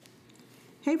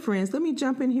Hey friends, let me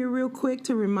jump in here real quick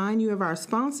to remind you of our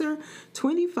sponsor,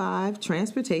 25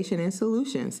 Transportation and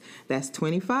Solutions. That's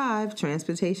 25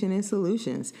 Transportation and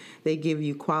Solutions. They give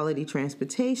you quality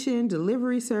transportation,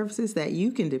 delivery services that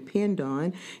you can depend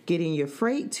on, getting your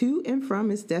freight to and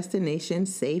from its destination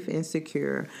safe and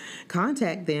secure.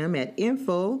 Contact them at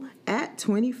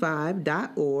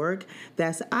info@25.org.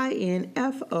 That's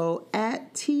info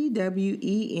at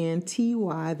TWENTY,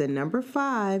 the number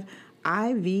 5,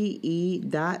 IVE.org,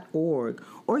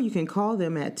 or you can call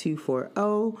them at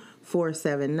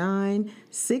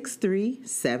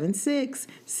 240-479-6376.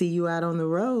 See you out on the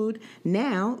road.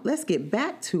 Now, let's get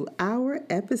back to our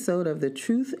episode of the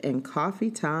Truth and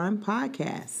Coffee Time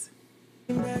podcast.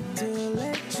 Back to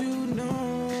let you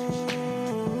know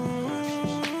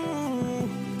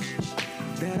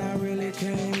that I really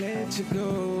can't let you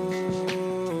go.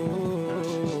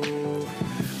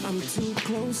 I'm too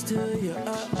close to you,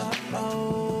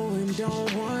 and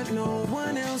don't want no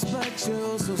one else but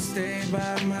you. So stay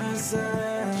by my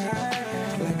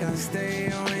side, like I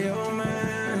stay on your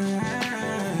mind.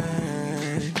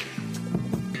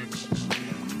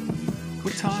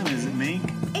 What time is it,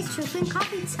 Mink? It's Truth and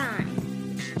Coffee Time.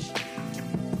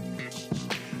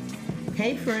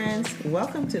 Hey friends,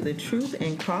 welcome to the Truth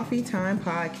and Coffee Time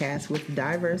podcast with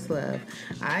Diverse Love.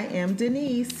 I am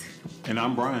Denise. And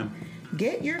I'm Brian.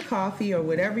 Get your coffee or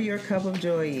whatever your cup of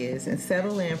joy is and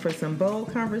settle in for some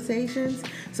bold conversations,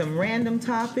 some random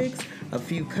topics, a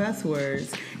few cuss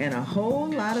words, and a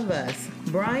whole lot of us.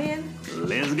 Brian?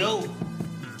 Let's go.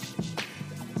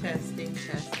 Testing.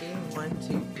 1,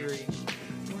 2, 3.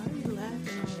 Why are you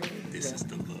laughing already? This is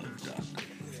the Love Doctor.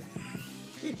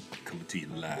 Coming to you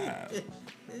live.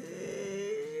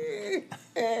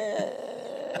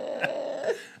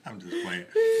 I'm just playing.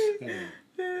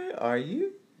 Are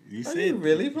you? You Are said you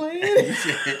really playing?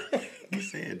 you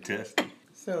said testing.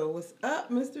 So what's up,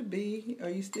 Mr. B? Are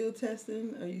you still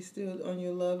testing? Are you still on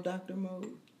your Love Doctor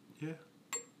mode? Yeah.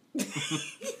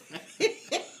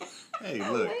 Hey,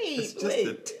 look, it's just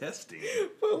the testing.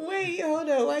 But wait, hold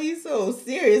on. Why are you so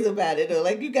serious about it, though?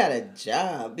 Like, you got a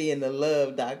job being the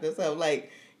Love Doctor. So,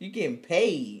 like, you getting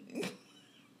paid.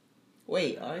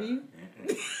 Wait, are you?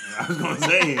 I was going to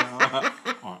say,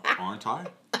 aren't I?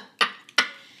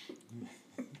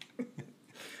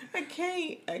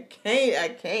 I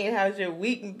can't. How's your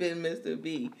week been, Mr.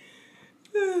 B?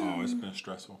 Oh, it's been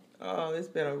stressful. Oh, it's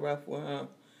been a rough one, huh?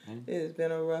 It's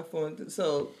been a rough one.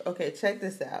 So, okay, check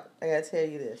this out. I gotta tell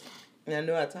you this. And I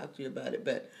know I talked to you about it,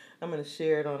 but I'm gonna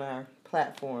share it on our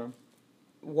platform.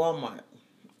 Walmart.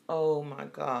 Oh my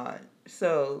God.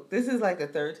 So, this is like the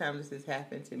third time this has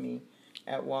happened to me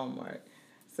at Walmart.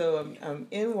 So, I'm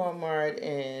in Walmart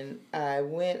and I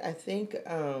went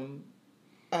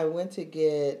to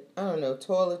get, I don't know,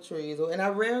 toiletries. And I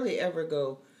rarely ever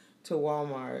go to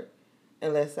Walmart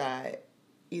unless I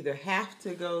either have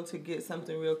to go to get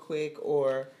something real quick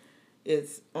or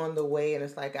it's on the way and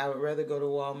it's like I would rather go to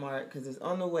Walmart because it's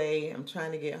on the way. I'm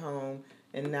trying to get home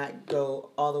and not go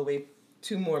all the way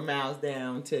 2 more miles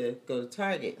down to go to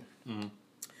Target. Mm-hmm.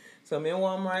 So I'm in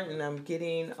Walmart and I'm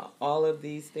getting all of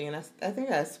these things. I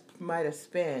think I might have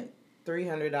spent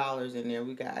 $300 in there.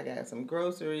 I got some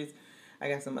groceries. I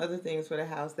got some other things for the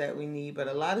house that we need, but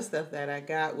a lot of stuff that I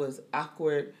got was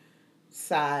awkward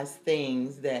size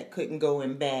things that couldn't go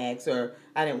in bags, or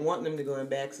I didn't want them to go in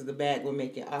bags so the bag would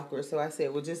make it awkward. So I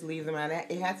said, well, just leave them out.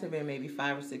 It had to have been maybe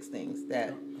 5 or 6 things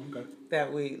that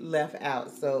we left out.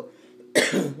 So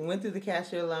went through the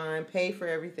cashier line, paid for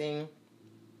everything,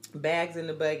 bags in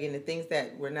the buggy, and the things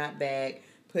that were not bagged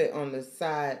put on the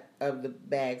side of the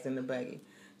bags in the buggy.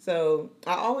 So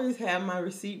I always have my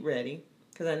receipt ready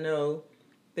because I know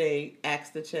they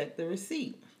ask to check the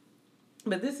receipt.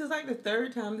 But this is like the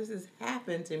third time this has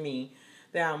happened to me,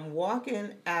 that I'm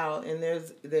walking out and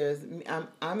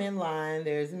I'm in line.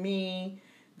 There's me.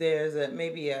 There's I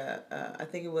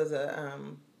think it was a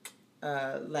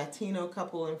Latino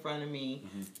couple in front of me.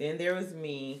 Mm-hmm. Then there was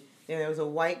me. Then there was a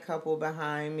white couple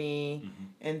behind me, mm-hmm.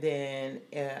 and then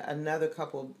another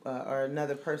couple or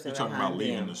another person. You're talking about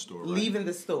leaving the store, right? Leaving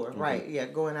the store, okay. Right? Yeah,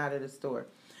 going out of the store.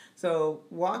 So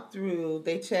walk through,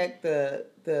 they checked the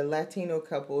Latino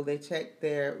couple, they checked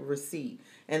their receipt.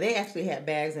 And they actually had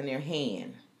bags in their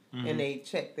hand. Mm-hmm. And they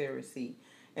checked their receipt.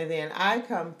 And then I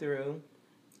come through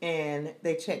and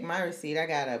they checked my receipt. I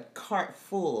got a cart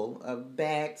full of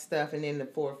bag stuff and then the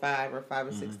 4 or 5 or 5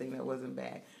 or 6 thing that wasn't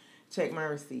bagged. Check my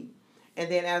receipt. And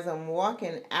then as I'm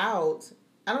walking out,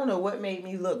 I don't know what made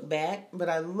me look back, but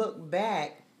I looked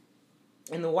back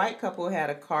and the white couple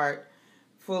had a cart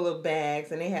full of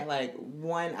bags, and they had like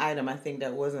one item I think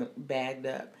that wasn't bagged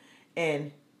up,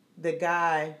 and the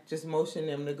guy just motioned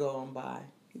them to go on by.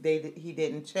 He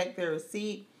didn't check their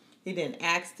receipt. He didn't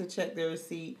ask to check their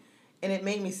receipt. And it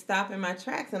made me stop in my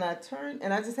tracks. And I turned,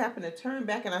 and I just happened to turn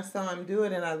back, and I saw him do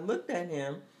it. And I looked at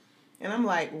him, and I'm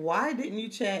like, why didn't you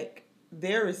check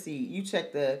their receipt? You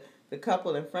checked the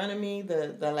couple in front of me,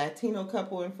 the Latino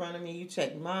couple in front of me. You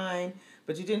checked mine,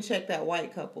 but you didn't check that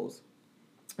white couple's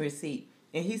receipt.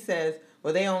 And he says,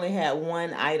 well, they only had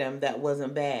one item that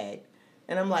wasn't bagged.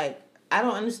 And I'm like, I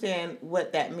don't understand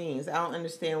what that means. I don't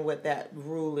understand what that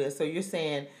rule is. So you're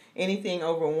saying anything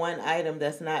over one item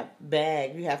that's not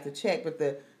bagged, you have to check. But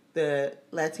the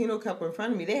Latino couple in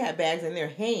front of me, they had bags in their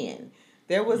hand.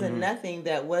 There wasn't nothing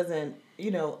that wasn't,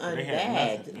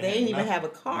 unbagged. They didn't even have a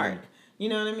cart. You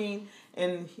know what I mean?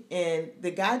 And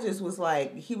the guy just was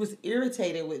like, he was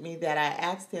irritated with me that I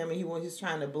asked him, and he was just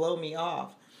trying to blow me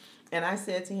off. And I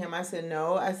said to him, I said,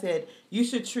 no. I said, you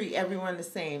should treat everyone the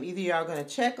same. Either y'all going to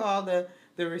check all the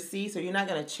receipts, or you're not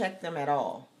going to check them at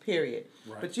all, period.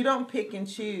 Right. But you don't pick and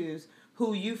choose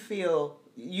who you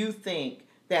think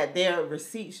that their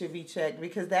receipt should be checked,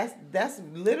 because that's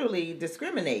literally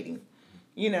discriminating,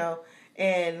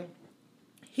 And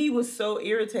he was so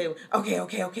irritated.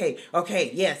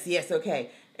 Okay, yes, okay.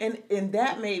 And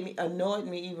that annoyed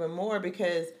me even more,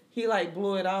 because he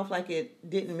blew it off like it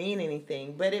didn't mean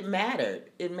anything, but it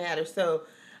mattered. It mattered. So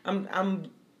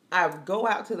I go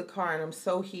out to the car, and I'm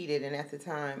so heated. And at the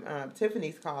time,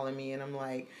 Tiffany's calling me, and I'm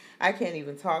like, I can't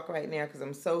even talk right now because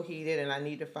I'm so heated, and I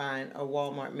need to find a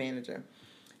Walmart manager.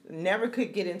 Never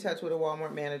could get in touch with a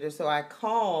Walmart manager, so I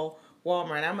call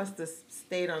Walmart. I must have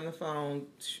stayed on the phone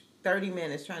 30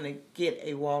 minutes trying to get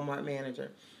a Walmart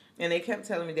manager, and they kept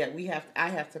telling me that I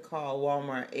have to call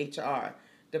Walmart HR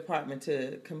department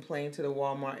to complain to the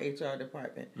Walmart HR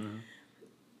department.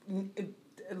 Mm-hmm.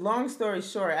 Long story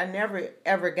short, I never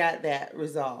ever got that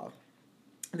resolved.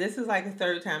 This is like the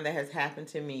third time that has happened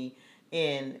to me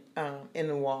in a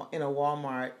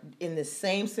Walmart, in the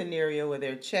same scenario where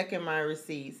they're checking my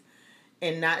receipts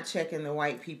and not checking the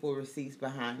white people receipts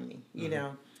behind me, you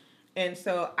know. And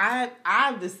so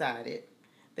I've decided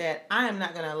that I am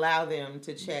not going to allow them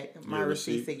to check my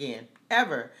receipts again,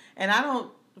 ever. And I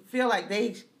don't feel like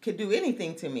they could do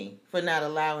anything to me for not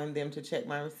allowing them to check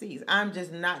my receipts. I'm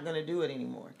just not going to do it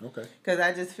anymore. Okay. Because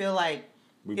I just feel like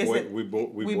we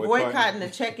boycotting the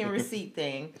check and receipt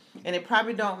thing, and it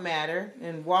probably don't matter,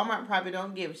 and Walmart probably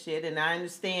don't give a shit, and I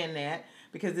understand that,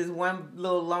 because this one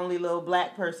little lonely little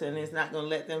black person is not going to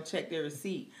let them check their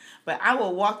receipt. But I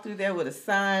will walk through there with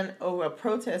a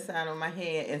protest sign on my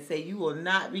head, and say, you will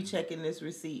not be checking this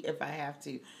receipt if I have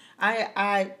to.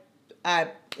 I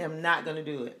am not going to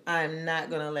do it. I am not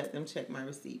going to let them check my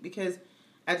receipt, because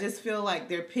I just feel like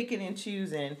they're picking and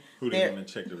choosing who they want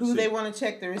to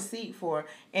check the receipt for,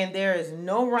 and there is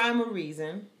no rhyme or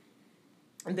reason.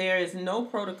 There is no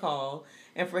protocol.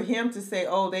 And for him to say,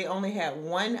 oh, they only had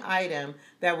one item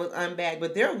that was unbagged,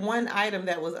 but their one item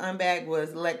that was unbagged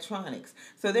was electronics.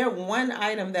 So their one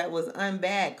item that was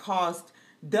unbagged cost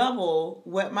double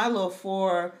what my little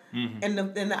four, and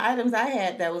the items I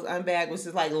had that was unbagged was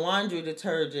just like laundry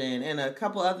detergent and a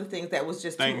couple other things that was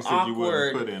just too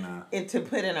awkward to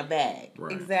put in a bag.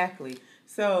 Right. Exactly.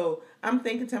 So I'm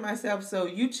thinking to myself, so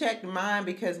you checked mine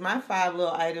because my 5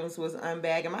 little items was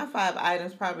unbagged, and my 5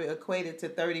 items probably equated to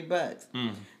 $30.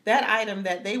 That item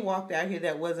that they walked out here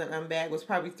that wasn't unbagged was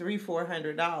probably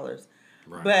 $300-400.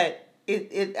 Right. But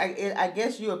I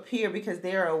guess you appear, because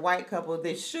they're a white couple,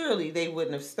 surely they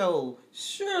wouldn't have stole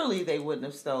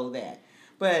that.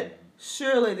 But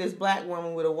surely this black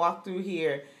woman would have walked through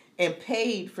here and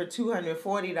paid for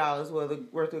 $240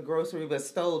 worth of grocery, but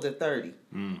stole the $30.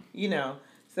 You know,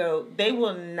 so they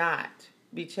will not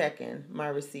be checking my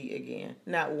receipt again.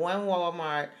 Not one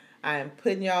Walmart. I am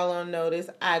putting y'all on notice.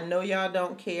 I know y'all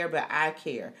don't care, but I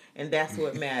care, and that's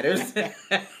what matters.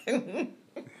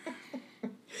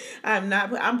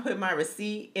 I'm putting my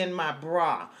receipt in my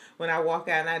bra when I walk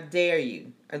out, and I dare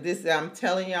you. I'm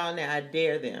telling y'all now, I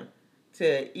dare them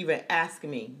to even ask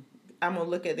me. I'm going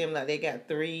to look at them like they got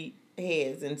 3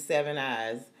 heads and 7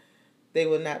 eyes. They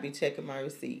will not be checking my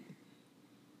receipt.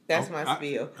 That's my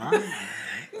spiel.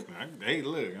 Hey,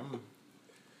 look,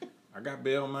 I got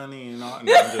bail money and all.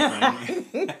 No, I'm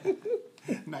just saying.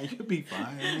 No, you'll be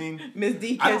fine. I mean, Miss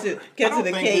D catch the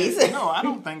case. I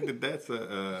don't think that that's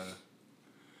a...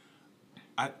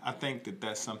 I think that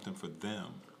that's something for them.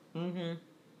 Mm-hmm.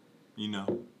 You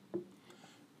know?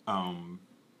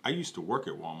 I used to work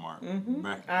at Walmart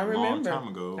back a long time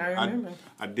ago. I remember.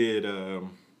 I did...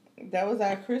 that was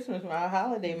our Christmas, our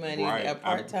holiday money, right.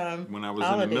 Part-time when I was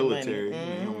in the military.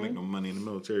 You don't make no money in the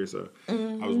military, so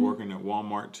I was working at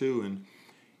Walmart too. And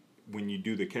when you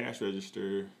do the cash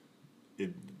register,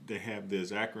 they have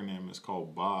this acronym. It's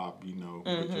called Bob. You know,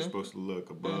 but you're supposed to look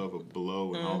above or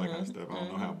below and all that kind of stuff. I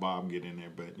don't know how Bob get in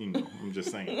there, but you know, I'm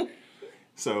just saying.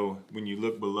 So when you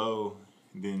look below,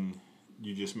 then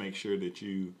you just make sure that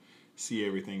you see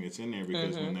everything that's in there,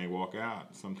 because when they walk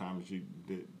out, sometimes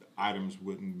the items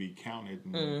wouldn't be counted,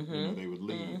 and you know, they would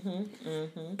leave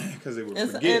because they would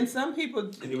forget. And some people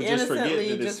They would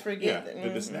innocently just forget that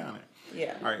it's down there.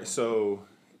 Yeah. All right. So,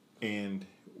 and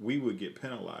we would get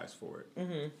penalized for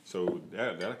it. So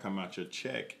that'll come out your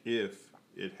check if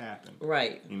it happened.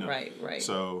 Right. You know? Right.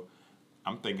 So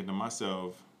I'm thinking to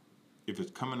myself, if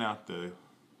it's coming out the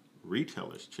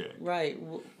retailer's check, right,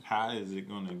 how is it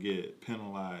going to get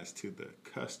penalized to the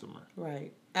customer?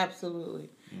 Right. Absolutely.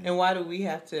 And why do we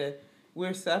have to?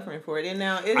 We're suffering for it, and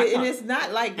now and it's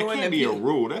not like going it can't to be a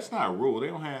rule. That's not a rule. They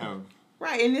don't have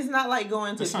right, and it's not like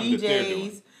going to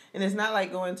BJ's, and it's not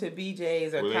like going to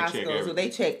BJ's or Costco. So they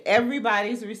check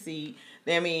everybody's receipt.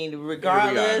 I mean,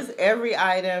 regardless, every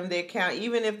item they count,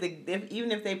 even if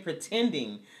they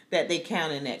pretending that they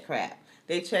counting that crap,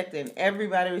 they checked in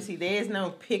everybody's receipt. There is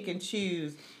no pick and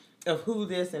choose of who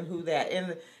this and who that.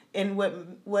 And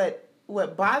what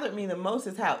bothered me the most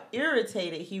is how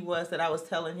irritated he was that I was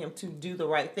telling him to do the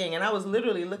right thing. And I was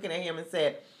literally looking at him and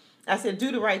I said,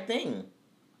 do the right thing.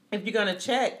 If you're going to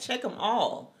check them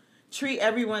all. Treat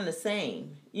everyone the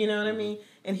same. You know what I mean?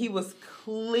 And he was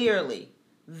clearly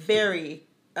very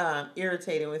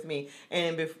irritated with me.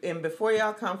 And before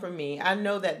y'all come from me, I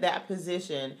know that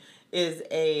position is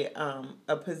a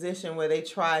position where they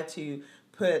try to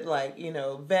put, like, you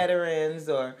know, veterans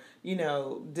or, you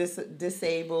know,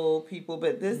 disabled people,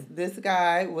 but this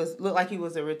guy looked like he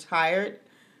was a retired,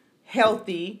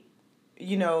 healthy,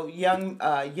 you know, young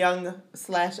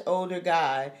 / older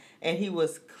guy, and he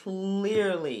was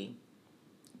clearly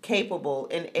capable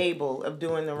and able of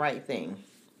doing the right thing,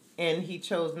 and he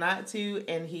chose not to,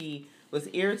 and he was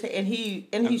irritated, and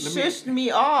he shushed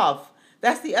me off.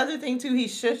 That's the other thing too. He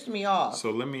shushed me off. So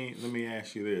let me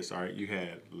ask you this. All right, you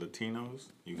had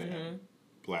Latinos, you had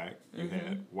black, you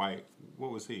had white.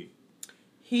 What was he?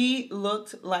 He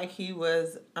looked like he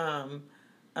was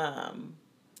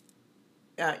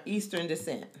Eastern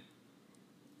descent.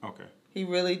 Okay. He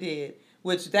really did.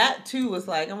 Which that too was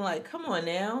like, I'm like, come on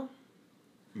now.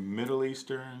 Middle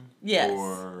Eastern. Yes.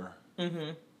 Or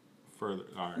further.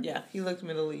 All right. Yeah, he looked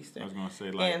Middle Eastern. I was gonna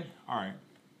say all right.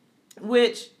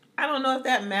 Which I don't know if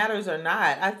that matters or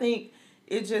not. I think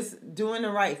it's just doing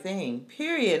the right thing.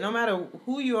 Period. No matter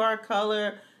who you are,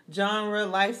 color, genre,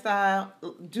 lifestyle,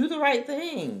 do the right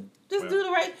thing. Just do the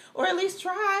right, or at least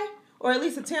try, or at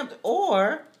least attempt,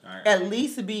 or at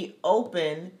least be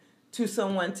open to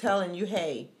someone telling you,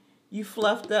 hey, you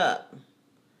fluffed up.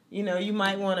 You know, you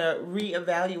might want to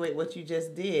reevaluate what you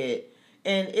just did.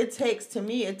 And it takes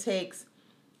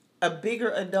a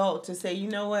bigger adult to say, you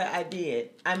know what, I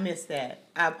did. I missed that.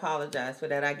 I apologize for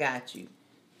that. I got you.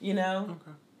 You know?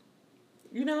 Okay.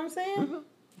 You know what I'm saying?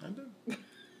 Mm-hmm.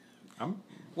 I do.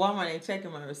 Walmart ain't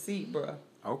checking my receipt, bro.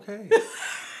 Okay.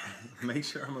 Make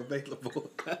sure I'm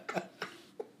available.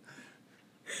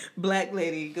 Black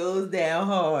lady goes down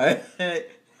hard. I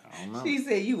don't know. She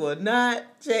said you will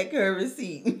not check her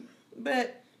receipt.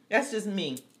 But that's just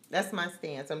me. That's my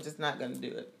stance. I'm just not going to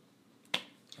do it.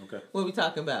 Okay. What are we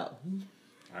talking about?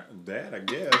 I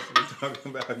guess. We're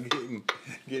talking about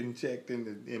getting checked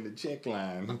in the check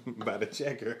line by the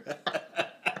checker.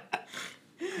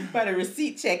 By the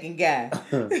receipt checking guy.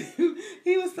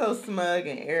 He was so smug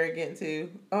and arrogant too.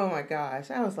 Oh my gosh.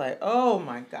 I was like, oh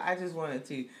my God. I just wanted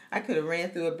to. I could have ran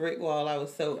through a brick wall. I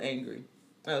was so angry.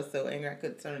 I could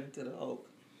have turned into the Hulk.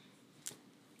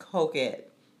 Hulkette.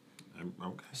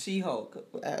 Okay. She-Hulk.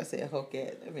 I said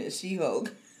Hulkette. I mean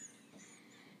She-Hulk.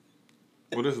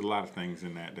 Well, there's a lot of things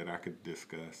in that I could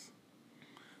discuss.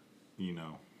 You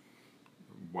know,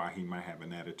 why he might have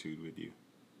an attitude with you.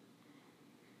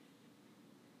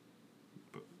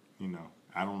 But, you know,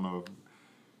 I don't know if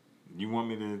you want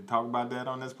me to talk about that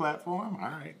on this platform. All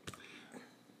right.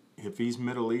 If he's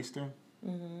Middle Eastern,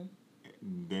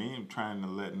 they ain't trying to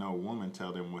let no woman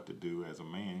tell them what to do as a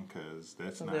man, because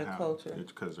that's not how. Culture.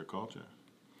 It's because their culture.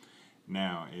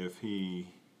 Now, if he...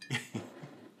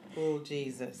 Oh,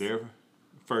 Jesus. They're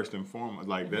first and foremost,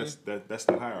 like that's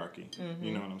the hierarchy.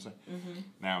 You know what I'm saying?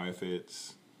 Now, if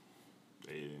it's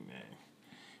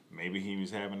maybe he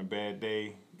was having a bad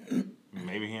day,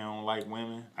 maybe he don't like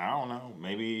women. I don't know.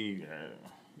 Maybe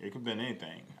it could have been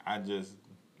anything.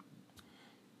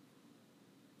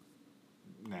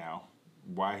 Now,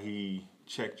 why he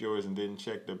checked yours and didn't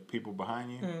check the people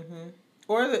behind you?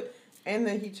 And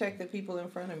then he checked the people in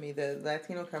front of me, the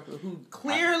Latino couple who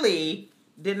clearly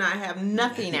did not have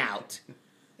nothing out.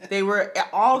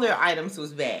 All their items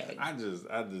was bagged. I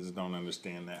just don't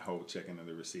understand that whole checking of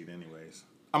the receipt anyways.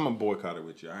 I'm gonna boycott it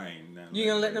with you. I ain't nothing. You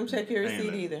gonna let them check your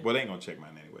receipt either? Well, they ain't gonna check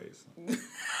mine anyways.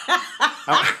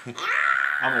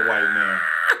 I'm a white man.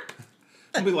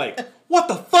 I'll be like, what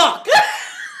the fuck?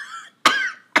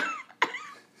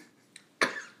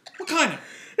 What kind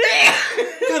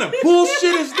of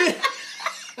bullshit is this?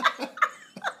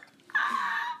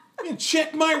 You didn't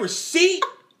check my receipt?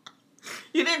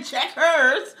 You didn't check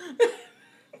hers.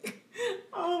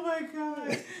 Oh my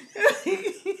god.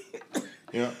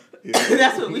 Yeah.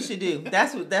 That's what we should do.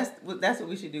 That's what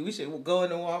we should do. We should go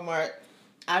into Walmart.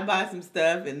 I buy some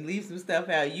stuff and leave some stuff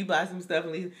out. You buy some stuff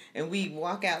and leave, and we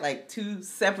walk out like two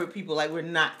separate people, like we're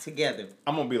not together.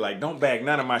 I'm gonna be like, don't bag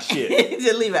none of my shit.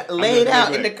 Just leave it laid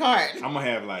out in the cart. I'm gonna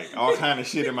have like all kind of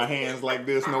shit in my hands like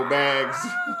this, no bags.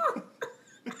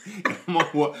 I'm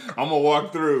gonna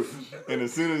walk through, and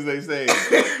as soon as they say,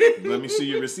 "Let me see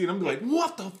your receipt," I'm gonna be like,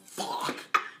 "What the fuck?"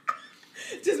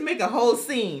 Just make a whole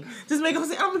scene. I'm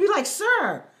gonna be like,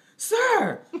 "Sir,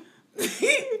 that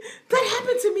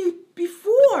happened to me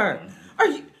before. Are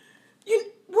you?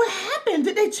 What happened?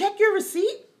 Did they check your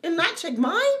receipt and not check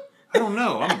mine?" I don't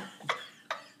know. I'm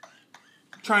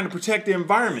trying to protect the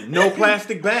environment. No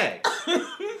plastic bags.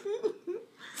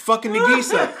 Fucking the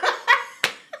geese up.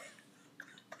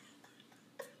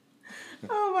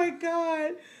 Oh my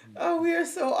god. Oh, we are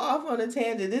so off on a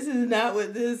tangent. This is not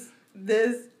what this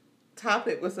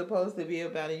topic was supposed to be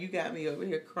about, and you got me over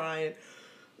here crying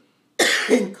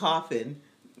and coughing.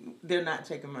 They're not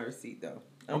checking my receipt though.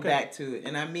 I'm back to it,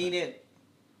 and I mean it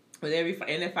with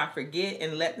and if I forget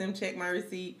and let them check my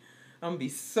receipt, I'm gonna be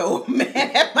so mad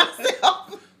at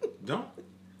myself. Don't.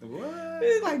 What?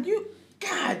 It's like,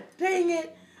 God dang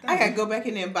it. I gotta go back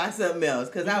in there and buy something else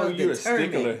because I was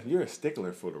determined. You're a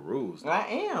stickler for the rules.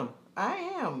 I am.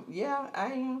 Yeah, I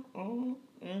am.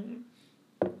 Mm-hmm.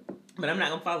 But I'm not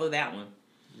gonna follow that one.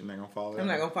 You're not gonna follow that? I'm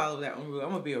not gonna follow that one rule.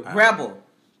 I'm gonna be a rebel.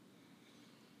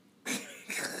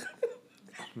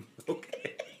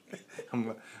 Okay.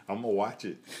 I'm gonna watch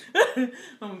it. I'm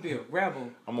gonna be a rebel.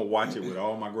 I'm gonna watch it with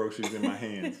all my groceries in my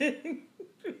hands.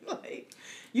 Like,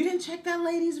 you didn't check that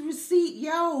lady's receipt,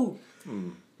 yo.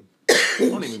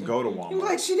 Don't even go to Walmart. You're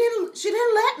like, she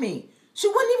didn't let me. She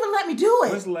wouldn't even let me do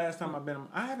it. When's the last time I've been?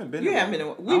 I haven't been. You haven't been.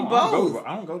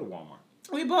 I don't go to Walmart.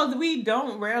 We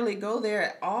don't rarely go there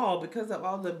at all because of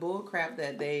all the bull crap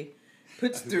that they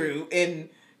put through. And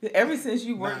ever since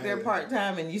you worked there part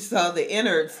time and you saw the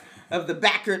innards of the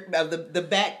back the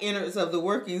back innards of the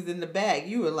workings in the back,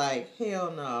 you were like,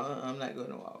 hell no, I'm not going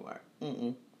to Walmart.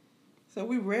 Mm-mm. So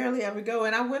we rarely ever go.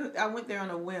 And I went there on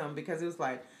a whim because it was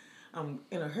like, I'm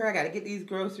in a hurry. I got to get these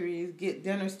groceries, get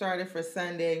dinner started for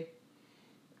Sunday,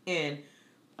 and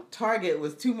Target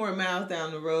was 2 more miles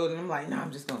down the road, and I'm like, no,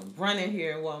 I'm just going to run in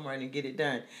here in Walmart and get it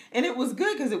done. And it was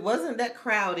good because it wasn't that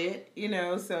crowded,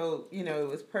 so, it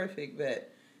was perfect,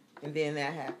 and then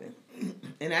that happened.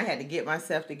 And I had to get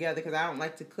myself together because I don't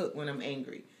like to cook when I'm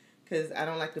angry because I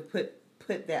don't like to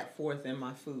put that forth in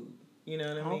my food. You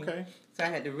know what I mean? Okay. So I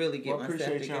had to really get myself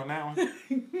together. Appreciate you on that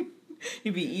one.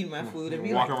 You be eating my food and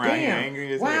be walking like, around here damn,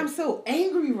 angry as why hell. I'm so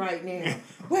angry right now?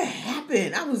 What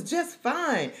happened? I was just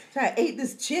fine. So I ate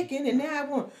this chicken and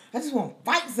now I just want to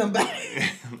fight somebody.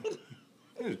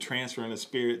 You're transferring the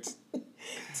spirits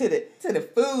to the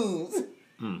foods.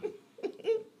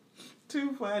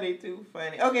 Too funny.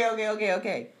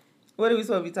 Okay. What are we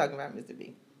supposed to be talking about, Mr.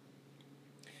 B?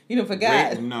 You done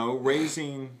forgot.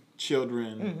 Raising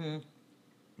children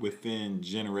within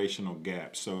generational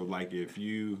gaps. So like if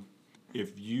you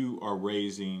are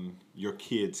raising your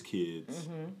kids'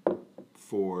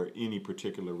 for any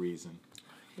particular reason,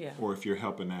 or if you're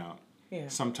helping out,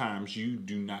 sometimes you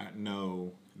do not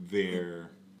know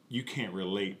you can't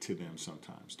relate to them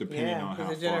sometimes, depending on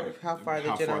how far the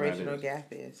generational gap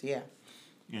is. Yeah.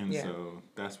 And so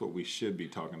that's what we should be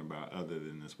talking about other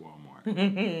than this Walmart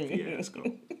fiasco.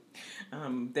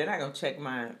 They're not going to check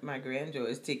my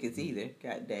grandjoy's tickets either.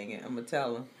 God dang it. I'm going to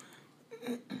tell them.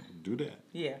 Do that.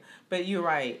 Yeah. But you're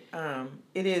right.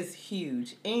 It is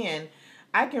huge. And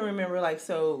I can remember,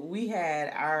 so we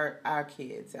had our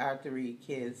kids, our 3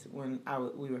 kids, when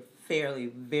we were fairly,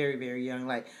 very, very young.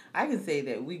 Like, I can say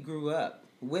that we grew up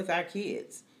with our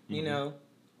kids, you know.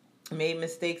 Made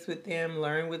mistakes with them,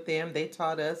 learned with them. They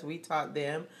taught us, we taught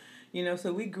them.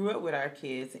 So we grew up with our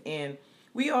kids. And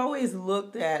we always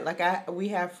looked at, we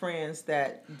have friends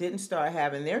that didn't start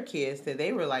having their kids till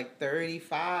they were like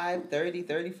 35.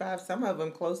 Some of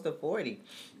them close to 40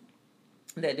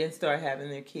 that didn't start having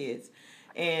their kids.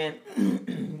 And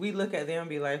we look at them and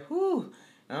be like, whew.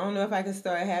 I don't know if I can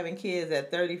start having kids at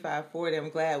 35, 40. I'm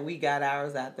glad we got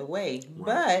ours out the way.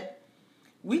 Right. But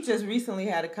we just recently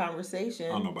had a conversation.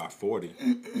 I don't know about 40.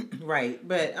 Right,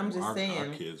 but I'm just saying. Our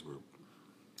kids were...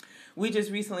 We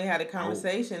just recently had a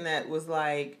conversation that was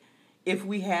like, if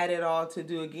we had it all to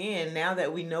do again, now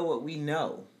that we know what we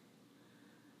know,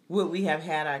 would we have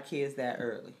had our kids that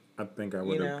early? I think I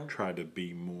would have tried to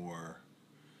be more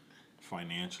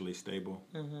financially stable.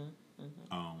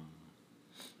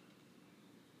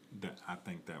 I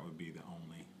think that would be the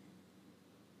only.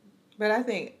 But I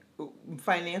think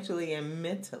financially and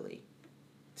mentally,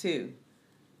 too,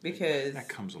 because that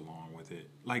comes along with it.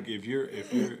 Like if you're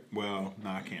well,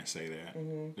 no, I can't say that.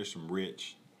 There's some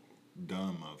rich,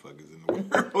 dumb motherfuckers in the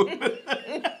world.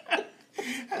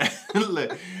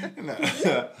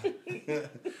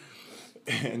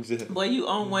 And just, boy, you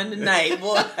own one tonight,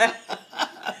 boy.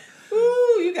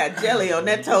 Ooh, you got jelly on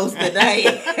that toast tonight.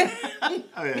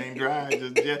 It ain't dry,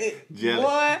 just jelly.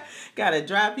 Boy, got a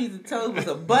dry piece of toast with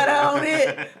some butter on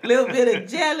it, a little bit of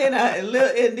jelly,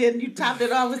 and then you topped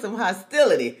it off with some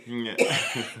hostility. Yeah.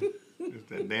 It's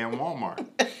that damn Walmart.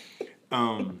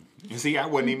 You see, I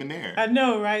wasn't even there. I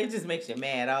know, right? It just makes you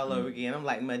mad all over again. I'm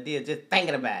like, my dear, just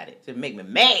thinking about it just make me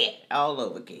mad all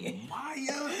over again. Why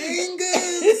your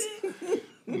fingers?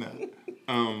 No.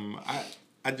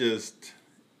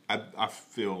 I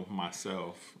feel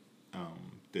myself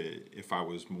that if I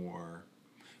was more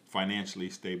financially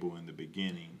stable in the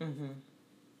beginning,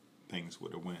 things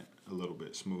would have went a little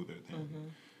bit smoother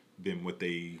than what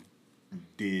they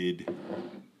did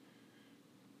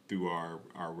through our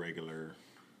regular,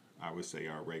 I would say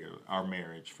our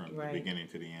marriage from the beginning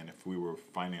to the end. If we were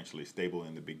financially stable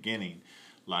in the beginning,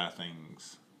 a lot of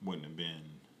things wouldn't have been,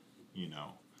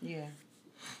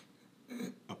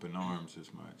 up in arms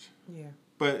as much. Yeah.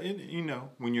 But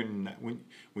when you're not,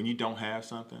 when you don't have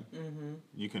something,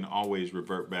 you can always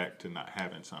revert back to not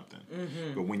having something.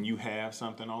 But when you have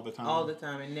something all the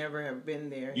time, and never have been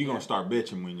there, you're gonna start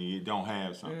bitching when you don't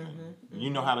have something. You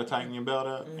know how to tighten your belt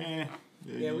up?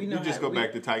 Yeah, we know. You just go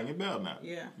back to tighten your belt up.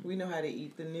 Yeah, we know how to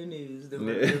eat the new news, the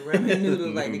ramen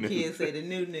noodles, like the kids say, the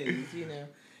new news,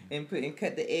 and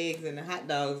cut the eggs and the hot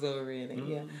dogs over in it.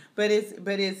 Yeah, but it's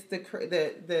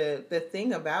the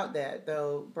thing about that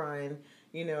though, Brian,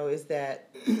 is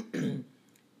that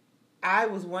I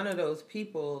was one of those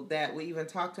people that would even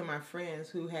talk to my friends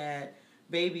who had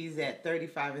babies at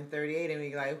 35 and 38 and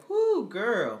be like, whoo,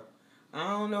 girl, I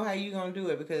don't know how you gonna do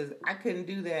it because I couldn't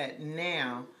do that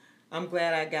now. I'm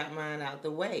glad I got mine out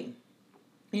the way.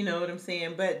 You know what I'm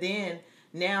saying? But then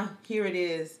now here it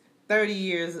is 30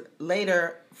 years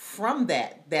later from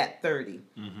that 30.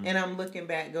 And I'm looking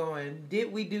back going,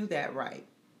 did we do that right?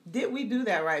 Did we do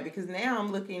that right? Because now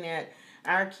I'm looking at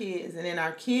our kids and then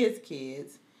our kids'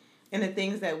 kids and the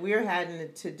things that we're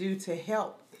having to do to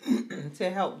help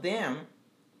them.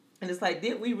 And it's like,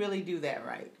 did we really do that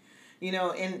right?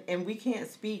 And we can't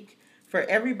speak for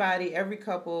everybody, every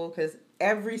couple, because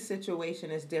every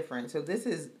situation is different. So this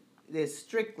is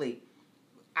strictly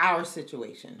our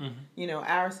situation.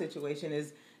 Our situation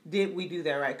is, did we do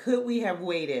that right? Could we have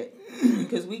waited?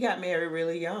 Because we got married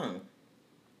really young.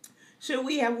 Should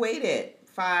we have waited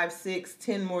 5, 6,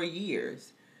 10 more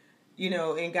years,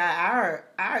 and got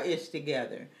our ish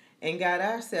together and got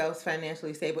ourselves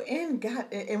financially stable and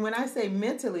when I say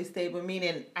mentally stable,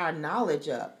 meaning our knowledge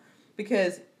up,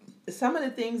 because some of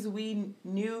the things we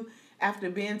knew after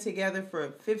being together for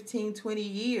 15, 20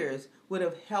 years would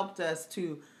have helped us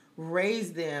to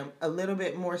raise them a little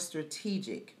bit more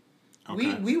strategic.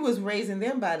 Okay. We was raising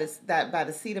them by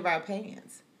the seat of our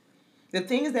pants. The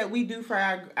things that we do for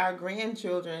our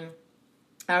grandchildren,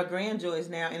 our grandjoys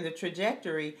now, in the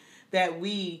trajectory that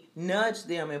we nudge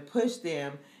them and push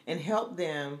them and help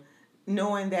them,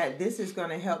 knowing that this is going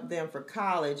to help them for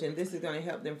college and this is going to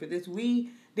help them for this.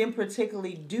 We didn't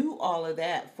particularly do all of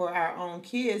that for our own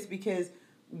kids because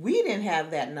we didn't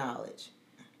have that knowledge.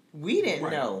 We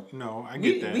didn't know. No, I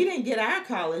get that. We didn't get our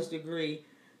college degree.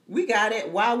 We got it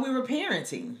while we were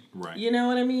parenting. Right. You know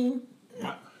what I mean?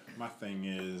 My thing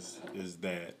is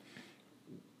that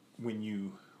when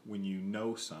you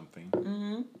know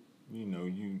something,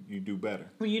 you do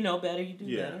better. When you know better, you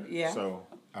do better. Yeah. So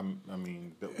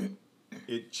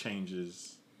it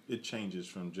changes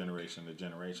from generation to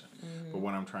generation. But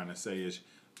what I'm trying to say is,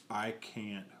 I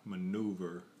can't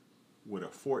maneuver with a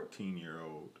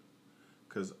 14-year-old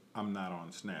because I'm not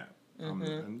on Snap. I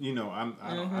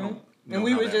don't. And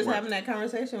we were just having that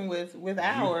conversation with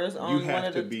ours on one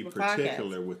of the podcasts. You have to be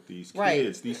particular with these kids.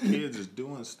 Right. These kids is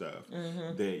doing stuff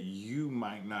that you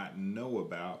might not know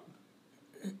about,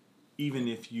 even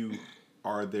if you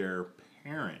are their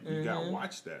parent, you got to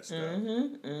watch that stuff.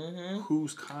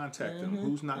 Who's contacting them?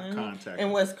 Who's not contacting them?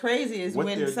 And what's crazy is What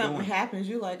when they're something doing. happens,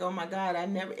 you're like, oh my God, I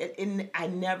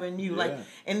never knew. Yeah. Like,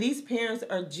 and these parents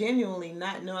are genuinely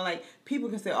not knowing. Like, people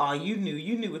can say, oh, you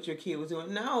knew what your kid was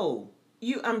doing. No,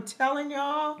 I'm telling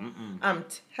y'all,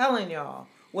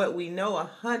 what we know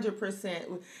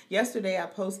 100%. Yesterday I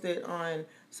posted on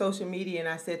social media and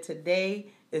I said, today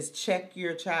is check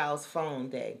your child's phone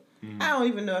day. I don't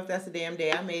even know if that's a damn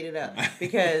day. I made it up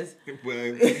because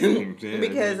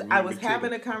because I was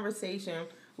having a conversation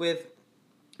with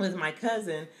my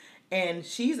cousin, and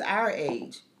she's our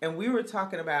age, and we were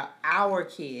talking about our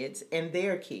kids and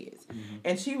their kids,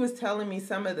 and she was telling me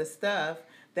some of the stuff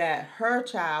that her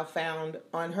child found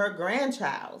on her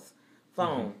grandchild's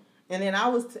phone. And then I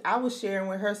was sharing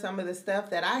with her some of the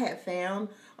stuff that I had found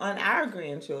on our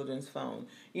grandchildren's phone.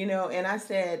 And I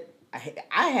said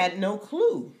I had no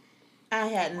clue. I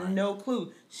had no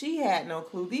clue. She had no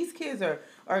clue. These kids are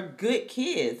good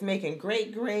kids, making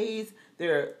great grades.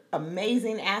 They're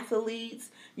amazing athletes.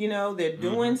 They're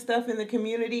doing stuff in the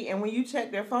community. And when you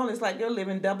check their phone, it's like they're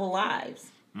living double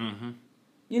lives.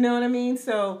 You know what I mean?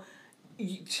 So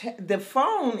the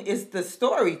phone is the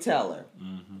storyteller.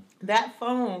 That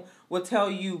phone will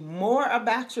tell you more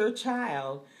about your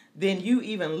child than you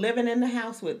even living in the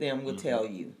house with them will tell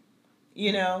you.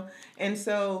 And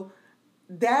so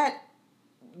that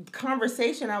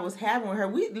conversation I was having with her,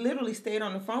 we literally stayed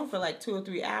on the phone for like 2 or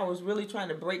 3 hours really trying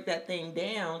to break that thing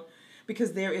down,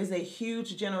 because there is a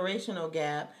huge generational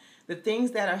gap. The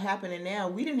things that are happening now,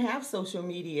 we didn't have social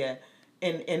media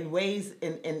in ways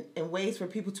for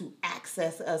people to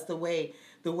access us the way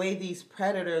these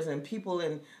predators and people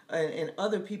and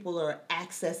other people are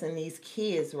accessing these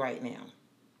kids right now.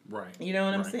 Right. You know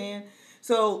what I'm saying?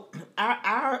 So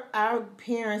our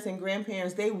parents and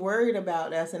grandparents, they worried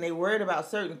about us and they worried about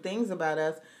certain things about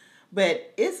us,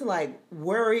 but it's like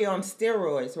worry on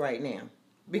steroids right now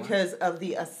because of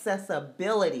the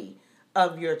accessibility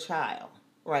of your child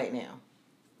right now.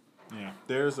 Yeah,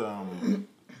 there's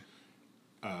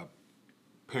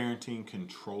parenting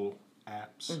control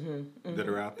apps that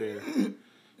are out there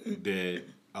that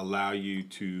allow you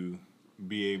to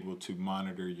be able to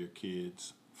monitor your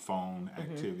kids' phone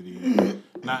activity,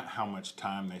 not how much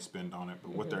time they spend on it,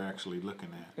 but what they're actually looking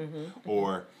at.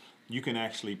 Or you can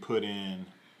actually put in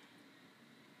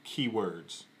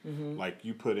keywords. Like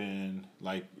you put in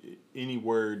like any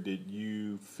word that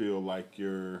you feel like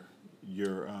you're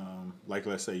like,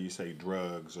 let's say you say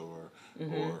drugs or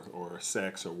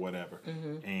sex or whatever,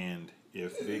 and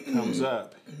if it comes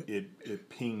up, it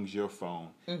pings your phone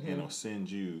and it'll send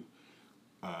you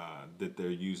that they're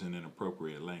using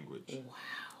inappropriate language. Wow.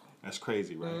 That's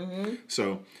crazy, right?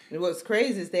 So what's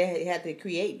crazy is they had to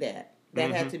create that. That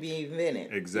had to be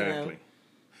invented. Exactly.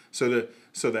 So the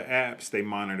apps, they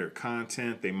monitor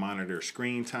content, they monitor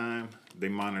screen time, they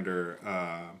monitor,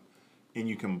 and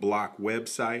you can block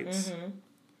websites.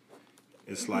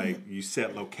 It's like you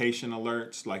set location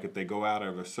alerts, like if they go out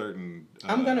of a certain.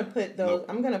 I'm gonna put those.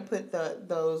 I'm gonna put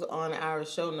those on our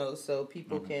show notes so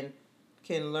people can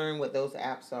learn what those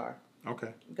apps are.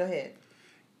 Okay. Go ahead.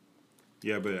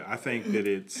 Yeah, but I think that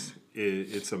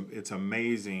it's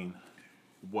amazing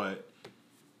what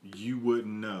you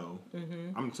wouldn't know.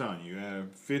 I'm telling you,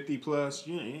 at 50 plus,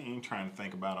 you ain't trying to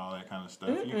think about all that kind of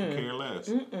stuff. You can care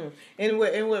less. And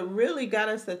what really got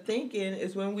us to thinking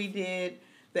is when we did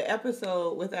the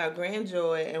episode with our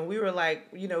grandjoy, and we were like,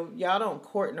 y'all don't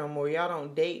court no more, y'all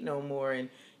don't date no more, and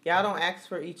y'all don't ask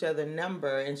for each other's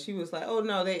number. And she was like, oh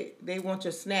no, they want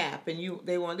your Snap, and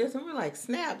they want this. And we're like,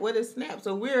 Snap? What is Snap?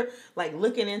 So we're like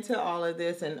looking into all of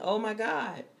this, and oh my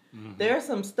God, there's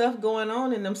some stuff going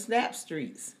on in them Snap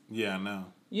streets. Yeah, I know.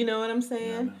 You know what I'm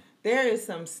saying? Yeah, there is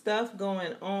some stuff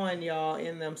going on, y'all,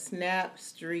 in them Snap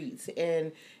streets.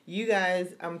 And you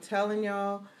guys, I'm telling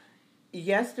y'all,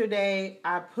 yesterday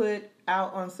I put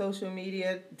out on social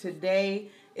media, today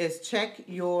is check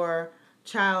your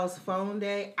child's phone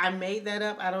day. I made that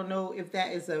up. I don't know if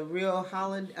that is a real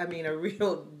a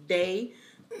real day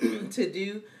to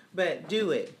do, but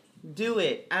do it. Do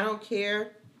it. I don't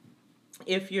care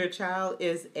if your child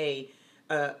is a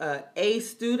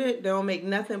student, don't make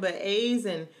nothing but A's,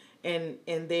 and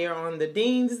they're on the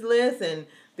dean's list, and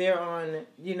they're on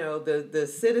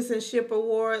the citizenship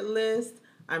award list.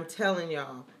 I'm telling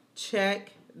y'all,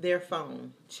 check their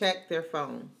phone. Check their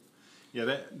phone.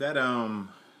 Yeah,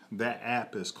 that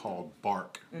app is called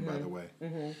Bark, by the way.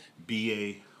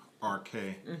 BARK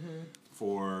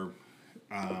for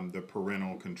the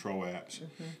parental control apps.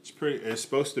 It's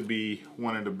supposed to be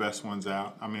one of the best ones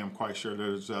out. I mean, I'm quite sure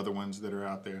there's other ones that are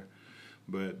out there,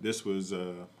 but this was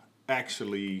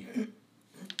actually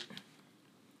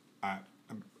I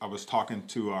was talking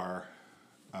to our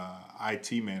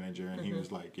IT manager, and he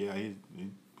was like, yeah,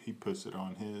 he puts it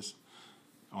on his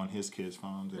kids'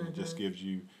 phones, and it just gives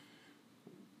you.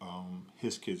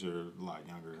 His kids are a lot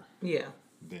younger. Yeah.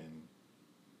 Than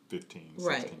 15,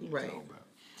 16 years old,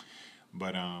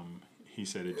 but he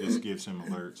said it just gives him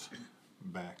alerts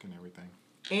back and everything.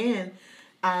 And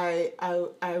I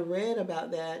read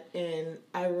about that, and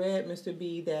I read, Mr.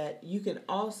 B, that you can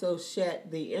also shut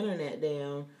the internet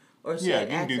down or shut you can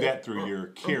access. do that through your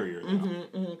carrier.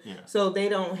 Yeah. So they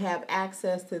don't have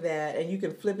access to that, and you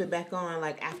can flip it back on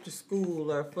like after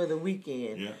school or for the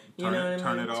weekend. Yeah.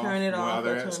 Turn it off while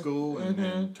they're at school, and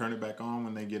then turn it back on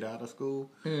when they get out of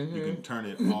school. You can turn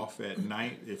it off at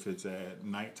night if it's at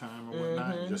nighttime or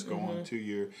whatnot. Just go on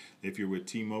to if you're with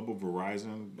T-Mobile,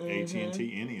 Verizon,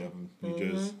 AT&T, any of them,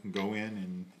 you just go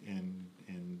in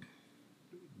and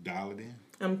dial it in.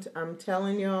 I'm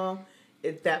telling y'all,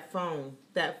 that phone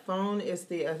is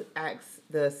the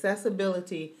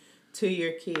accessibility to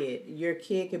your kid. Your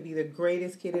kid could be the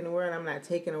greatest kid in the world. I'm not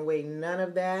taking away none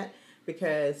of that,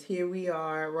 because here we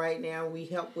are right now. We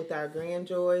help with our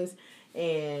grandjoys,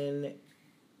 and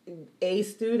A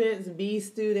students, B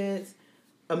students,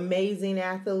 amazing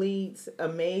athletes,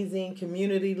 amazing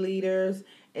community leaders,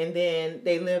 and then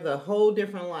they live a whole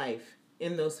different life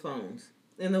in those phones.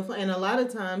 And a lot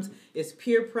of times it's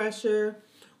peer pressure,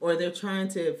 or they're trying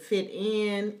to fit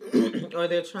in, or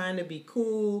they're trying to be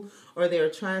cool, or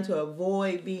they're trying to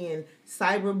avoid being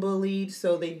cyberbullied,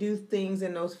 so they do things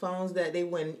in those phones that they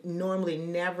would normally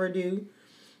never do.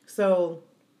 So,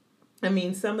 I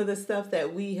mean, some of the stuff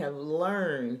that we have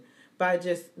learned by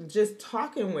just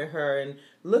talking with her and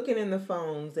looking in the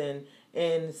phones,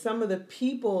 and some of the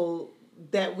people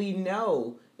that we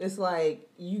know, it's like,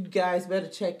 you guys better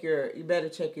check your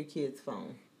kid's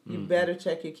phone. You better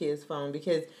check your kid's phone,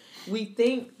 because we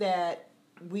think that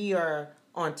we are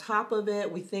on top of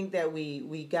it. We think that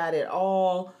we got it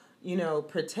all,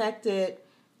 protected.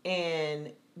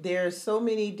 And there's so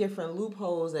many different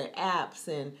loopholes and apps,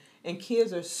 and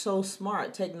kids are so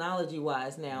smart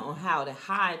technology-wise now on how to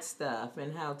hide stuff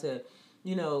and how to,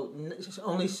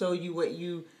 only show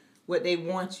you what they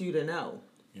want you to know.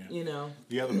 Yeah.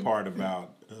 The other part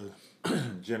about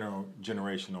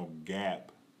generational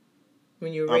gap.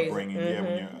 When you're upbringing,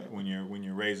 raising, when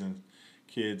you're raising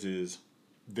kids, is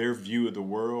their view of the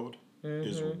world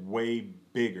is way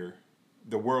bigger.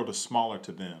 The world is smaller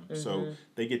to them, so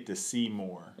they get to see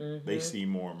more. They see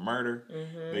more murder.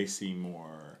 They see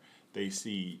more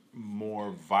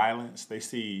violence. They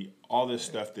see all this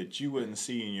stuff that you wouldn't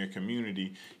see in your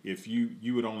community if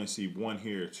you would only see one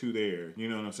here, two there. You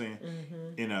know what I'm saying?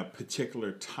 In a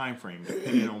particular time frame,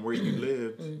 depending on where you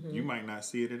live, you might not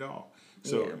see it at all.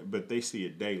 So, but they see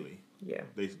it daily. Yeah.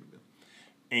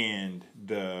 And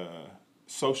the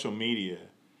social media,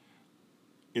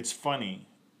 it's funny.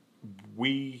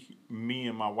 Me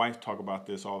and my wife talk about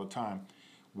this all the time,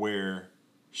 where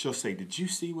she'll say, "Did you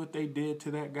see what they did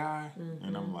to that guy?"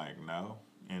 And I'm like, "No."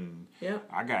 And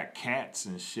I got cats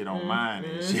and shit on mine,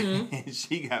 and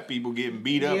she got people getting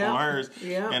beat up on hers.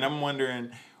 And I'm wondering,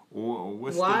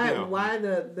 what's the deal? Why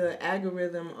the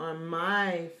algorithm on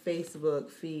my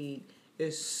Facebook feed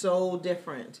is so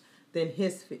different than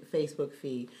his Facebook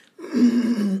feed.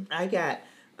 I got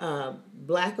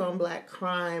black on black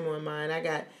crime on mine. I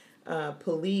got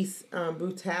police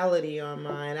brutality on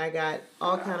mine. I got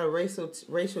all kind of racial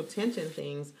tension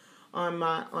things on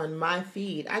my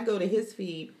feed. I go to his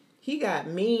feed. He got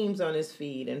memes on his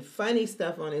feed and funny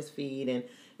stuff on his feed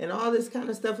and all this kind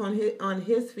of stuff on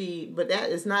his feed. But that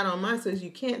is not on mine. So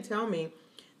you can't tell me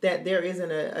that there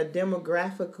isn't a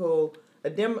demographical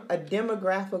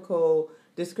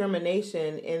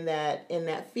discrimination in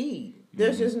that feed.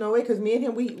 There's just no way, because me and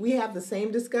him, we have the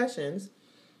same discussions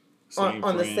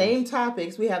on the same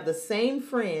topics. We have the same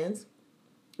friends.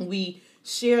 We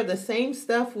share the same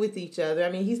stuff with each other. I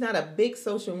mean, he's not a big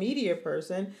social media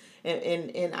person,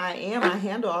 and I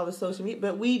handle all the social media,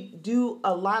 but we do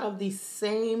a lot of these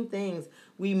same things.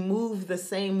 We move the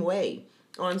same way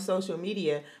on social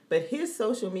media, but his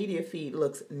social media feed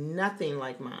looks nothing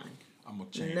like mine. I'm gonna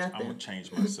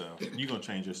change myself. You're gonna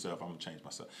change yourself. I'm gonna change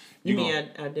myself. You mean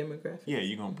our demographics? Yeah,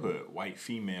 you're gonna put white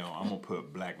female. I'm gonna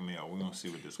put black male. We're gonna see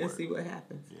what this works. See what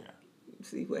happens. Yeah.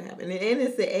 See what happens, and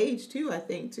it's the age too. I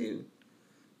think too.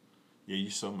 Yeah,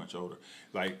 you're so much older.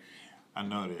 Like, I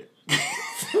know that.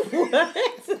 What?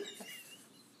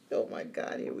 Oh my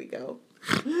God! Here we go.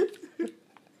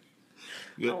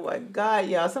 Yeah. Oh my God,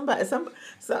 y'all! Somebody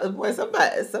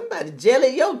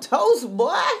jelly your toast,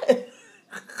 boy.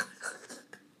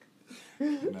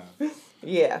 No.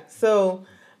 Yeah, so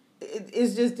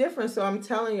it's just different. So I'm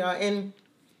telling y'all, and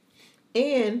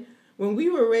And when we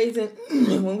were raising,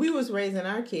 when we was raising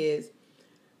our kids,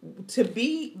 to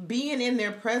being in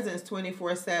their presence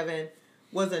 24/7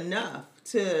 was enough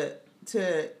to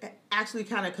actually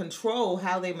kind of control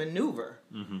how they maneuver.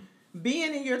 Mm-hmm.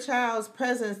 Being in your child's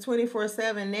presence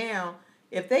 24/7 now,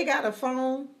 if they got a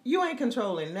phone, you ain't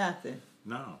controlling nothing.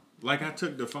 No. Like I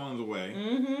took the phones away.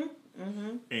 Mm-hmm.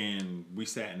 Mm-hmm. And we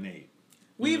sat and ate.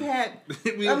 We've had,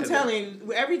 I'm telling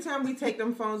you, every time we take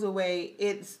them phones away,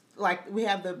 it's like we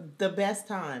have the best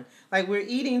time. Like we're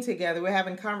eating together, we're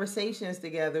having conversations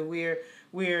together, we're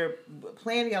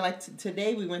planning. Like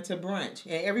today we went to brunch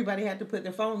and everybody had to put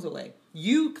their phones away.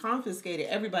 You confiscated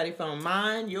everybody's phone,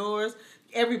 mine, yours,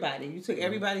 everybody. You took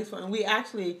everybody's phone. We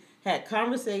actually had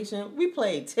conversation. We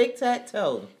played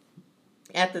tic-tac-toe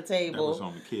at the table. That was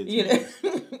on the kids. You know,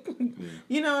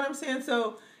 you know what I'm saying?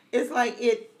 So it's like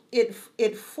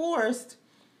it forced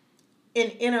an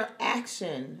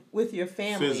interaction with your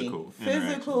family,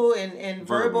 physical and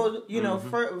verbal, you know,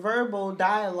 verbal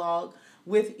dialogue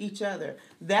with each other.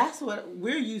 That's what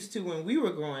we're used to when we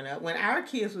were growing up. When our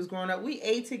kids was growing up, we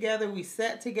ate together, we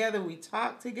sat together, we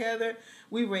talked together,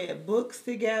 we read books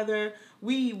together,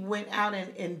 we went out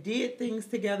and did things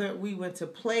together, we went to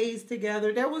plays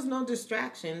together. There was no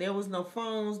distraction, there was no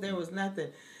phones, there was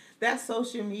nothing. That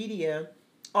social media,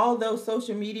 although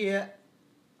social media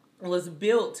was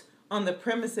built on the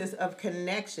premises of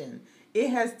connection, it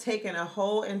has taken a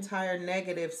whole entire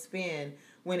negative spin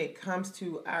when it comes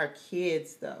to our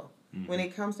kids, though. Mm-hmm. When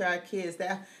it comes to our kids,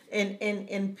 that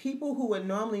and people who would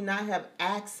normally not have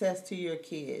access to your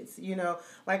kids, you know,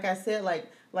 like I said,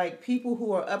 like people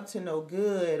who are up to no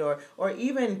good, or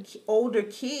even older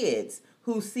kids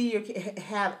who see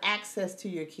have access to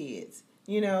your kids,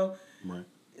 you know. Right.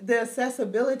 The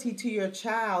accessibility to your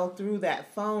child through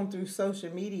that phone, through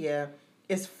social media,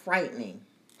 is frightening.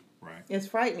 Right. It's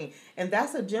frightening. And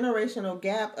that's a generational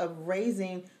gap of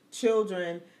raising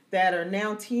children that are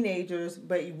now teenagers,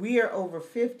 but we are over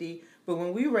 50. But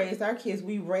when we raised our kids,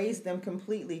 we raised them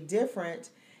completely different.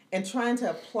 And trying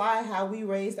to apply how we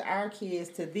raised our kids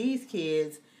to these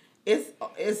kids, it's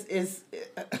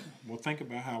well, think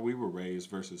about how we were raised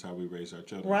versus how we raised our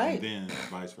children. Right. And then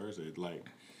vice versa. Like,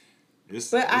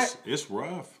 it's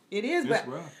rough. It is, it's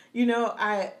rough. You know,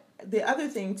 the other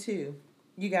thing too,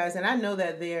 you guys, and I know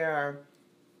that there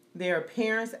are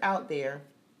parents out there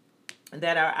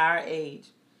that are our age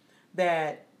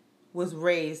that was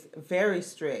raised very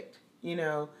strict. You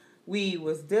know, we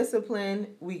was disciplined,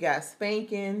 we got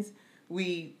spankings,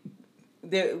 we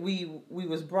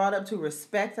was brought up to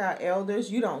respect our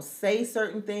elders. You don't say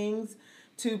certain things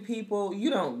to people. You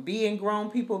don't be in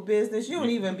grown people business. You don't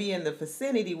even be in the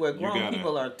vicinity where grown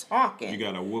people are talking. You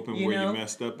got a whooping where you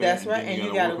messed up. That's right, and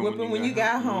you got a whooping when you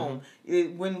got home.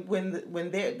 When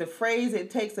the phrase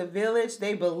 "it takes a village,"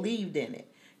 they believed in it.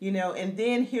 You know, and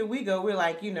then here we go. We're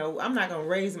like, you know, I'm not gonna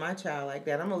raise my child like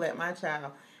that. I'm gonna let my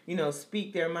child, you know,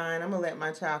 speak their mind. I'm gonna let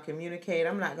my child communicate.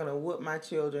 I'm not gonna whoop my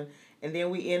children. And then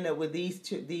we end up with these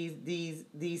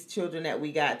children that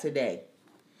we got today.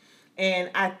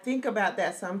 And I think about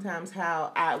that sometimes,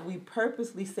 how we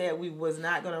purposely said we was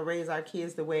not going to raise our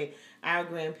kids the way our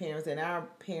grandparents and our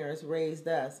parents raised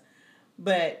us.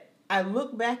 But I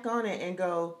look back on it and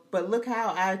go, but look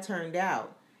how I turned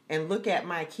out. And look at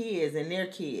my kids and their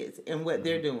kids and what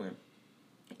they're doing.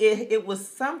 It was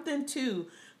something to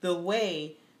the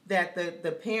way that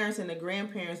the parents and the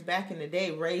grandparents back in the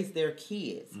day raised their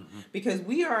kids. Mm-hmm. Because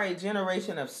we are a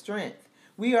generation of strength.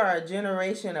 We are a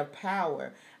generation of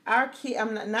power. Our kid,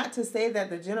 I'm not to say that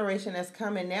the generation that's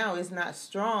coming now is not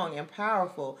strong and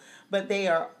powerful, but they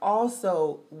are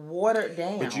also watered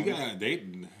down. But you got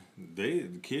the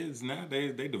kids now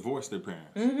they divorce their parents.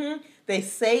 Mm-hmm. They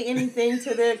say anything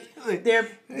to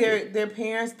their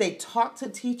parents. They talk to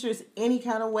teachers any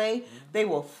kind of way. Mm-hmm. They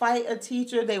will fight a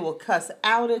teacher. They will cuss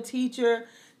out a teacher.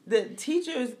 The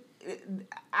teachers,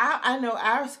 I know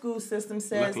our school system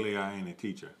says. Luckily, I ain't a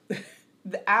teacher.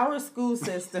 Our school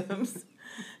systems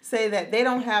say that they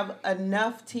don't have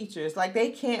enough teachers. Like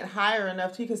they can't hire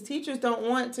enough teachers. Teachers don't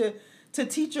want to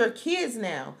teach your kids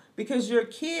now because your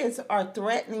kids are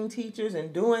threatening teachers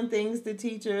and doing things to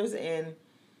teachers, and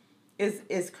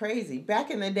it's crazy. Back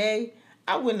in the day,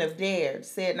 I wouldn't have dared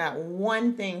said not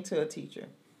one thing to a teacher.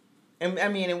 And I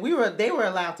mean, and they were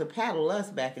allowed to paddle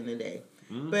us back in the day.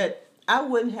 Mm-hmm. But I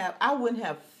wouldn't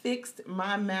have fixed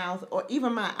my mouth or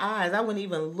even my eyes. I wouldn't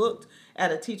even looked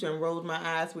at a teacher and rolled my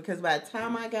eyes, because by the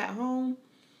time I got home,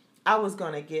 I was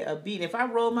going to get a beating. If I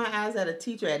rolled my eyes at a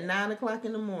teacher at 9 o'clock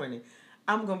in the morning,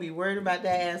 I'm going to be worried about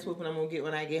that ass whooping I'm going to get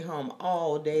when I get home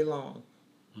all day long.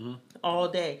 Mm-hmm. All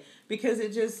day. Because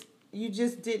you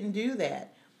just didn't do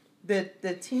that.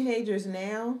 the teenagers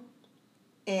now,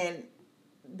 and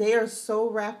they are so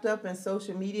wrapped up in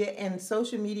social media, and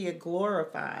social media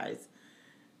glorifies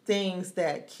things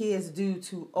that kids do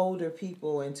to older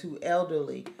people and to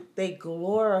elderly. They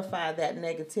glorify that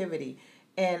negativity.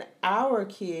 And our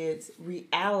kids'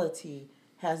 reality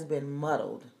has been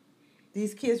muddled.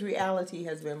 These kids' reality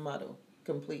has been muddled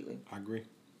completely. I agree.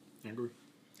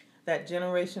 That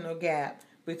generational gap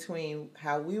between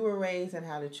how we were raised and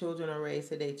how the children are raised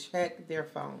today. Check their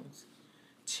phones.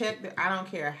 I don't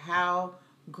care how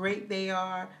great they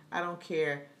are. I don't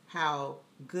care how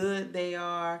good they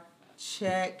are.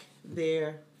 Check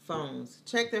their phones.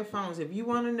 Check their phones. If you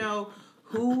want to know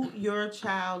who your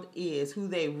child is, who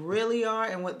they really are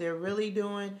and what they're really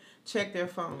doing, check their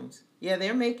phones. Yeah,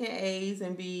 they're making A's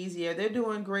and B's. Yeah, they're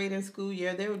doing great in school.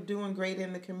 Yeah, they're doing great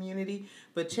in the community.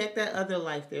 But check that other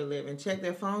life they're living. Check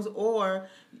their phones, or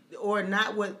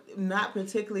not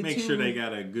particularly. Make sure they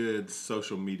got a good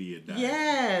social media diet.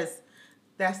 Yes,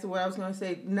 that's the word I was going to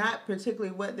say. Not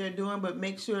particularly what they're doing, but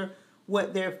make sure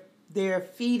what they're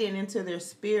feeding into their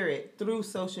spirit through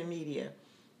social media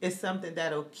is something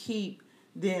that'll keep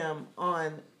them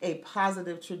on a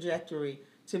positive trajectory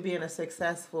to being a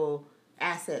successful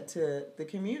asset to the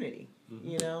community.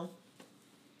 You know?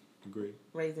 Agreed.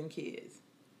 Raising kids.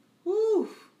 Woo!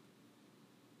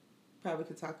 Probably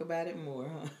could talk about it more,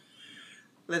 huh?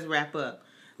 Let's wrap up.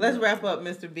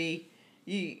 Mr. B.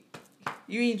 You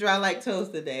eat dry like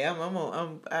toast today. I'm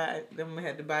gonna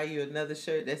have to buy you another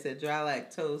shirt that said dry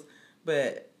like toast,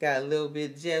 but got a little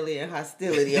bit jelly and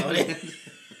hostility on it.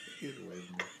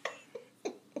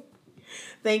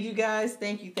 Thank you guys.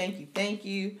 Thank you.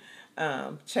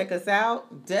 Check us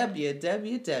out.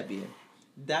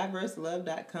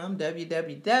 www.diverselove.com.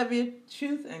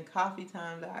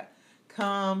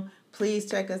 www.truthandcoffeetime.com. Please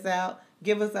check us out.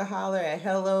 Give us a holler at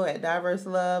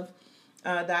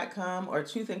hello@diverselove.com or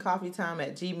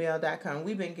truthandcoffeetime@gmail.com.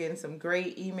 We've been getting some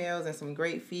great emails and some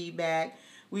great feedback.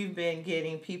 We've been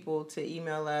getting people to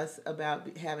email us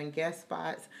about having guest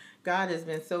spots. God has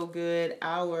been so good.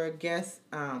 Our guest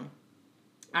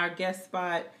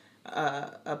spot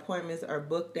appointments are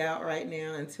booked out right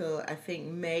now until I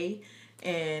think May,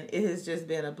 and it has just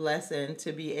been a blessing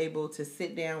to be able to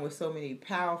sit down with so many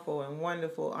powerful and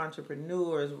wonderful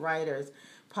entrepreneurs, writers,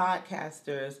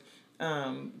 podcasters,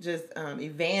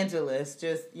 evangelists.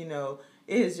 It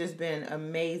has just been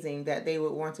amazing that they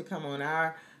would want to come on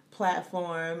our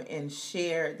platform and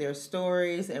share their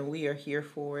stories, and we are here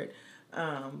for it.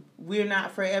 We're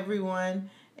not for everyone,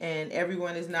 and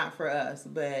everyone is not for us,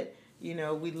 but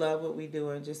we love what we do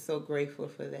and just so grateful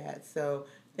for that. So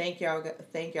thank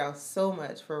y'all so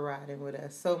much for riding with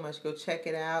us so much. Go check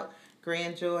it out.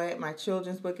 Grand Joy. My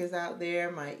children's book is out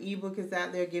there. My ebook is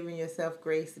out there, Giving Yourself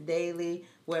Grace Daily.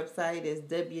 Website is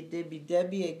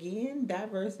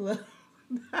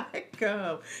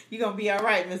www.diverselove.com. You're going to be all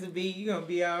right, Mr. B. You're going to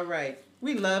be all right.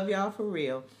 We love y'all for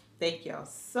real. Thank y'all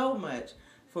so much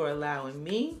for allowing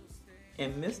me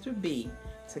and Mr. B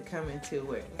to come into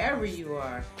wherever you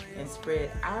are and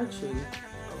spread our truth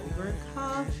over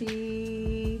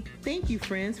coffee. Thank you,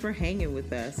 friends, for hanging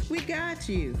with us. We got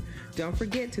you. Don't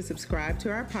forget to subscribe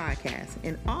to our podcast,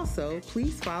 and also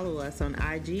please follow us on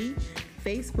IG,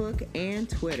 Facebook, and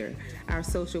Twitter. Our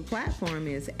social platform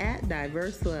is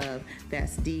 @DiverseLove.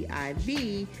 That's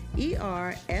DIVERSELUV.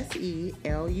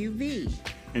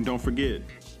 And don't forget,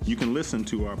 you can listen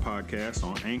to our podcast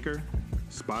on Anchor,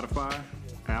 Spotify,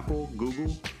 Apple,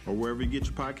 Google, or wherever you get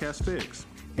your podcast fix.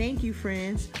 Thank you,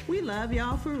 friends. We love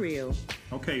y'all for real.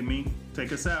 Okay, me,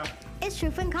 take us out. It's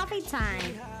Truth and Coffee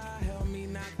Time. Help me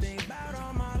not think about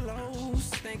all my lows.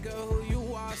 Think of who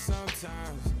you are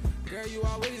sometimes. Girl, you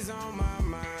always on my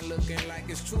mind. Looking like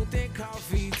it's Truth and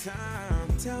Coffee Time.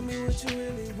 Tell me what you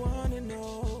really wanna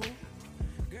know.